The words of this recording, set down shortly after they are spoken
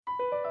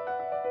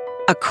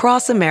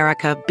Across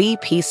America,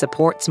 BP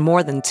supports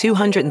more than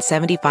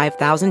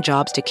 275,000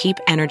 jobs to keep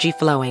energy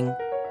flowing.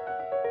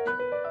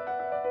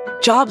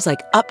 Jobs like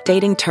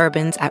updating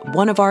turbines at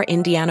one of our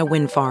Indiana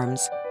wind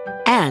farms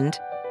and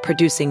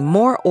producing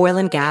more oil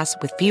and gas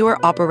with fewer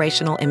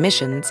operational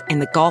emissions in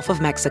the Gulf of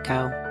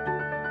Mexico.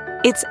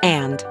 It's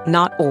and,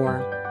 not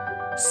or.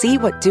 See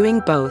what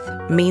doing both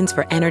means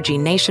for energy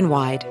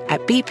nationwide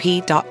at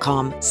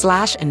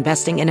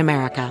bp.com/investing in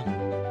America.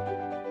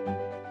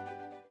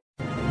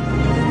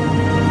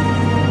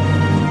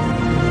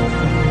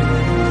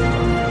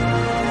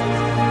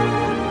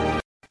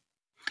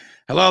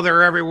 Hello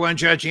there, everyone.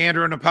 Judge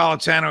Andrew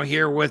Napolitano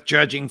here with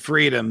Judging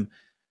Freedom.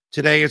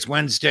 Today is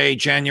Wednesday,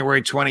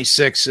 January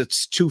 26th.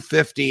 It's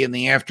 2:50 in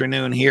the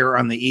afternoon here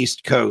on the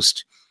East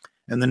Coast.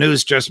 And the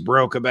news just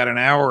broke about an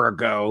hour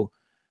ago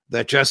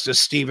that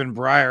Justice Stephen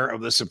Breyer of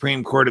the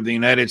Supreme Court of the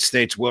United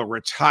States will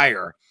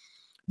retire.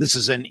 This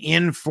is an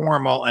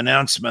informal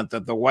announcement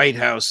that the White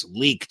House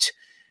leaked,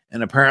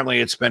 and apparently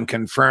it's been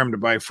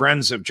confirmed by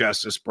friends of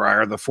Justice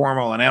Breyer. The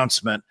formal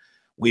announcement,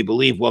 we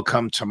believe, will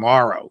come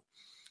tomorrow.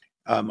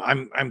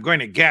 I'm going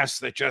to guess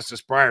that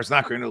Justice Breyer is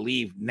not going to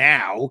leave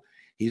now.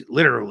 He's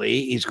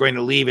going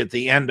to leave at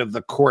the end of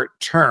the court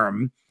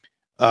term,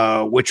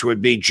 which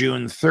would be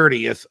June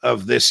 30th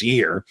of this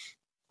year.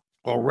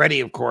 Already,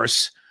 of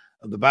course,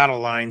 the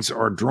battle lines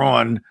are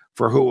drawn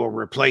for who will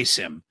replace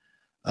him.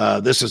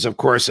 This is, of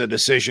course, a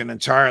decision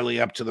entirely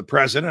up to the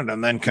president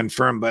and then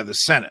confirmed by the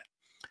Senate.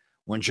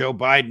 When Joe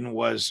Biden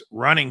was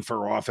running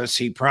for office,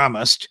 he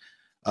promised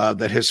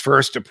that his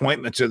first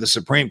appointment to the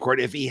Supreme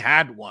Court, if he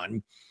had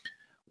one,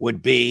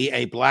 would be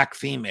a black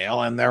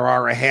female, and there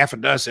are a half a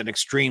dozen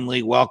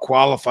extremely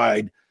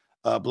well-qualified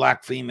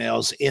black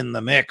females in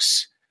the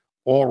mix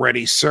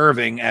already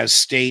serving as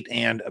state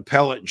and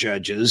appellate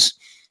judges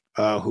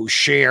who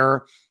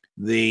share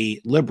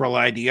the liberal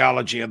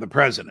ideology of the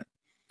president.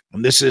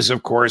 And this is,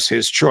 of course,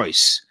 his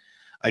choice.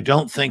 I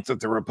don't think that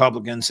the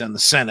Republicans in the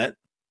Senate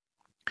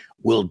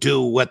will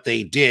do what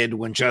they did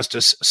when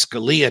Justice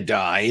Scalia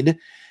died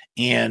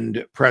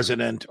and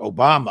President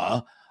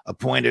Obama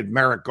appointed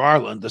Merrick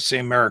Garland, the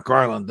same Merrick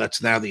Garland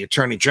that's now the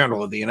Attorney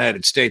General of the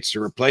United States,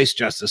 to replace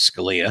Justice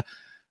Scalia.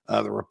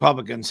 The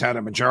Republicans had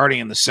a majority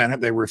in the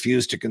Senate. They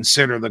refused to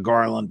consider the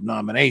Garland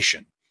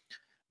nomination.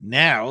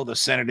 Now the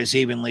Senate is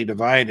evenly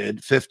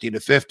divided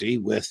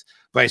 50-50, with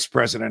Vice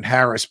President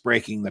Harris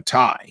breaking the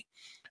tie.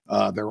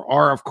 There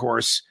are, of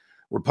course,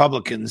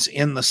 Republicans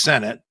in the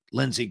Senate,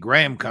 Lindsey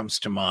Graham comes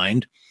to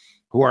mind,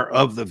 who are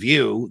of the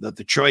view that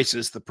the choice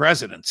is the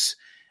president's.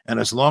 And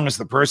as long as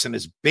the person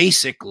is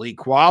basically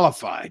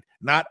qualified,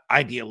 not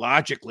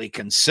ideologically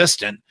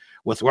consistent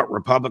with what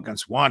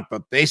Republicans want,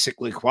 but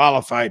basically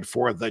qualified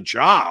for the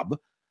job,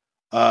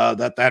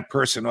 that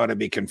person ought to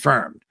be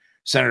confirmed.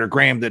 Senator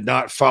Graham did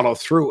not follow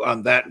through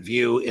on that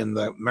view in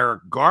the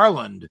Merrick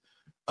Garland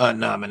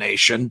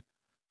nomination,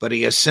 but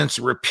he has since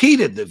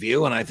repeated the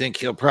view, and I think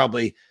he'll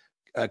probably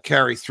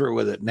carry through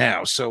with it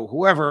now. So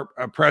whoever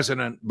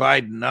President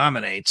Biden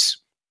nominates,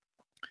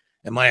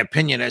 in my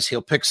opinion, is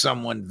he'll pick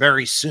someone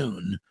very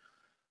soon.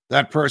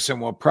 That person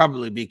will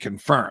probably be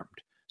confirmed.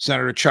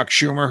 Senator Chuck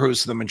Schumer,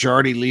 who's the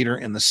majority leader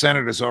in the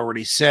Senate, has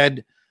already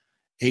said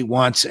he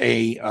wants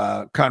a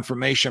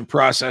confirmation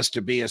process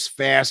to be as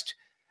fast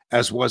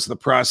as was the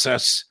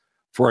process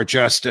for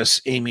Justice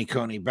Amy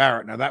Coney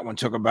Barrett. Now, that one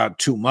took about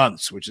 2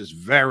 months, which is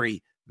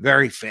very,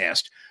 very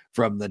fast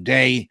from the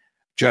day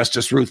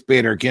Justice Ruth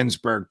Bader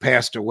Ginsburg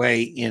passed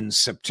away in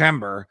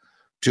September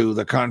to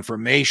the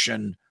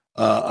confirmation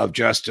of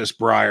Justice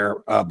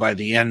Breyer by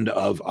the end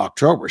of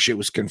October. She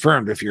was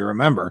confirmed, if you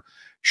remember,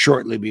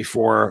 shortly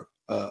before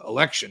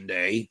Election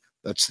Day.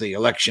 That's the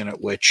election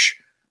at which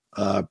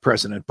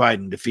President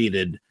Biden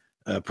defeated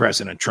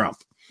President Trump.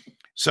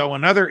 So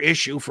another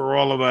issue for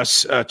all of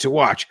us to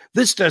watch.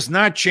 This does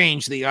not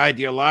change the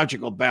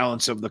ideological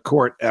balance of the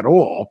court at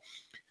all,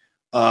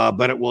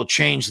 but it will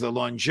change the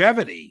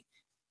longevity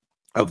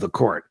of the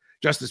court.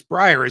 Justice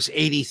Breyer is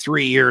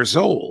 83 years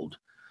old.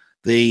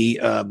 The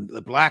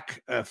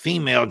black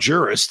female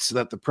jurists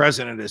that the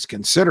president is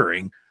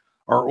considering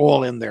are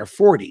all in their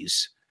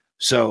 40s.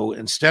 So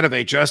instead of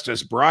a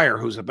Justice Breyer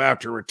who's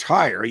about to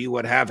retire, you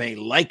would have a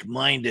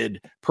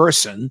like-minded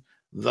person,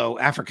 though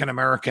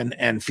African-American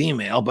and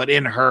female, but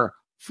in her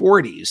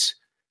 40s,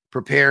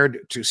 prepared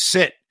to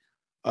sit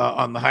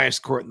on the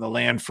highest court in the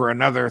land for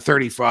another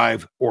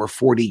 35 or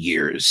 40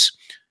 years.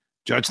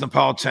 Judge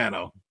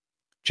Napolitano,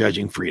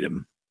 Judging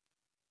Freedom.